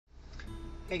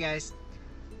Hey guys.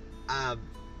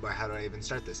 Well, how do I even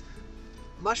start this?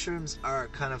 Mushrooms are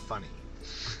kind of funny.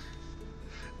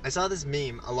 I saw this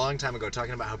meme a long time ago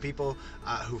talking about how people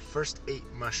who first ate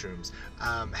mushrooms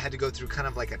had to go through kind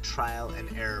of like a trial and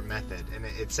error method. And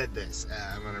it said this.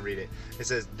 I'm going to read it. It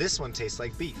says, "This one tastes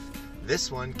like beef.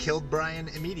 This one killed Brian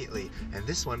immediately. And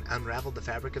this one unraveled the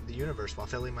fabric of the universe while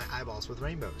filling my eyeballs with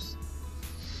rainbows."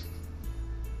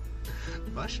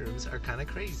 Mushrooms are kind of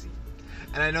crazy.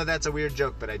 And I know that's a weird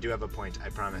joke, but I do have a point, I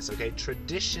promise, okay?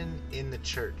 Tradition in the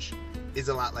church is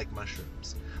a lot like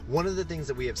mushrooms. One of the things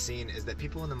that we have seen is that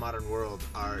people in the modern world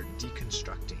are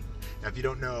deconstructing. Now, if you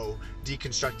don't know,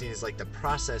 deconstructing is like the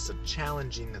process of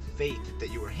challenging the faith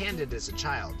that you were handed as a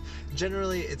child.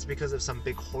 Generally, it's because of some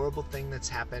big horrible thing that's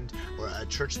happened, or a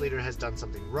church leader has done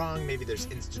something wrong, maybe there's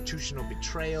institutional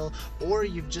betrayal, or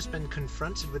you've just been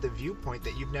confronted with a viewpoint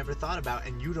that you've never thought about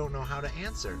and you don't know how to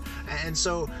answer. And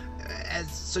so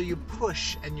you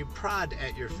push and you prod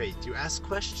at your faith, you ask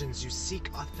questions, you seek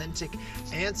authentic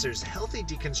answers. Healthy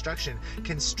deconstruction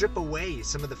can strip away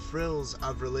some of the frills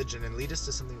of religion and lead us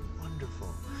to something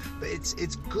wonderful. But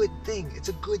it's good thing. It's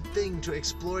a good thing to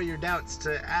explore your doubts,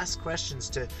 to ask questions,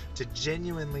 to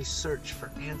genuinely search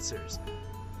for answers.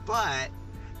 But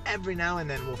every now and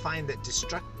then we'll find that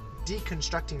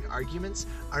deconstructing arguments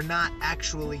are not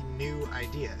actually new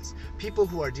ideas. People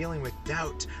who are dealing with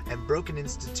doubt and broken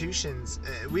institutions,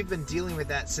 we've been dealing with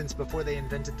that since before they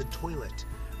invented the toilet.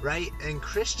 Right? And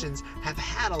Christians have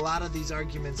had a lot of these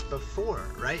arguments before,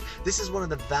 right? This is one of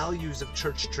the values of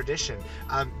church tradition,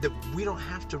 that we don't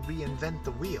have to reinvent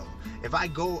the wheel. If I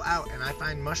go out and I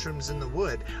find mushrooms in the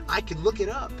wood, I can look it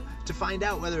up to find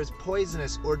out whether it's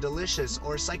poisonous or delicious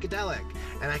or psychedelic.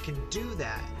 And I can do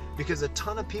that because a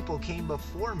ton of people came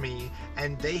before me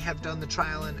and they have done the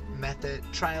trial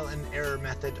and error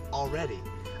method already.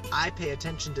 I pay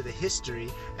attention to the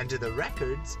history and to the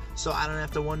records so I don't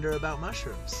have to wonder about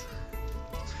mushrooms.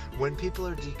 When people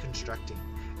are deconstructing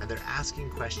and they're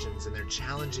asking questions and they're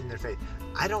challenging their faith,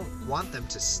 I don't want them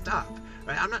to stop.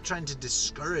 Right? I'm not trying to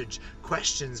discourage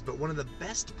questions, but one of the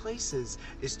best places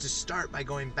is to start by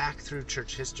going back through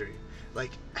church history.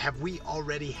 Like, have we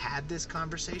already had this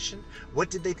conversation? What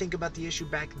did they think about the issue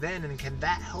back then, and can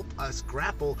that help us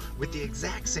grapple with the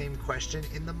exact same question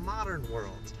in the modern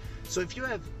world? So if you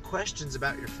have questions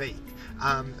about your faith,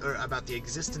 or about the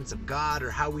existence of God,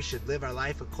 or how we should live our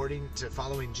life according to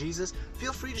following Jesus,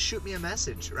 feel free to shoot me a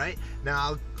message, right?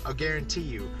 Now, I'll guarantee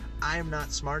you, I'm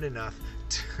not smart enough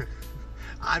to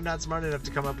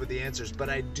come up with the answers, but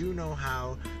I do know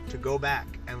how to go back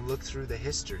and look through the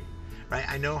history, right?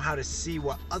 I know how to see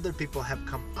what other people have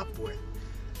come up with.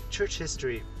 Church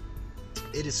history,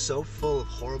 it is so full of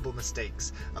horrible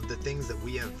mistakes, of the things that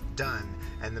we have done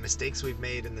and the mistakes we've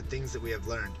made and the things that we have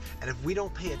learned. And if we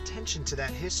don't pay attention to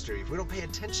that history, if we don't pay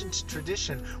attention to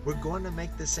tradition, we're going to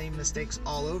make the same mistakes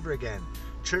all over again.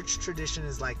 Church tradition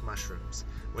is like mushrooms.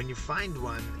 When you find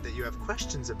one that you have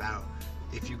questions about,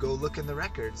 if you go look in the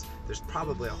records, there's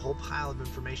probably a whole pile of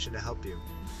information to help you.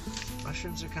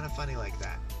 Mushrooms are kind of funny like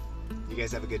that. You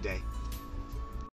guys have a good day.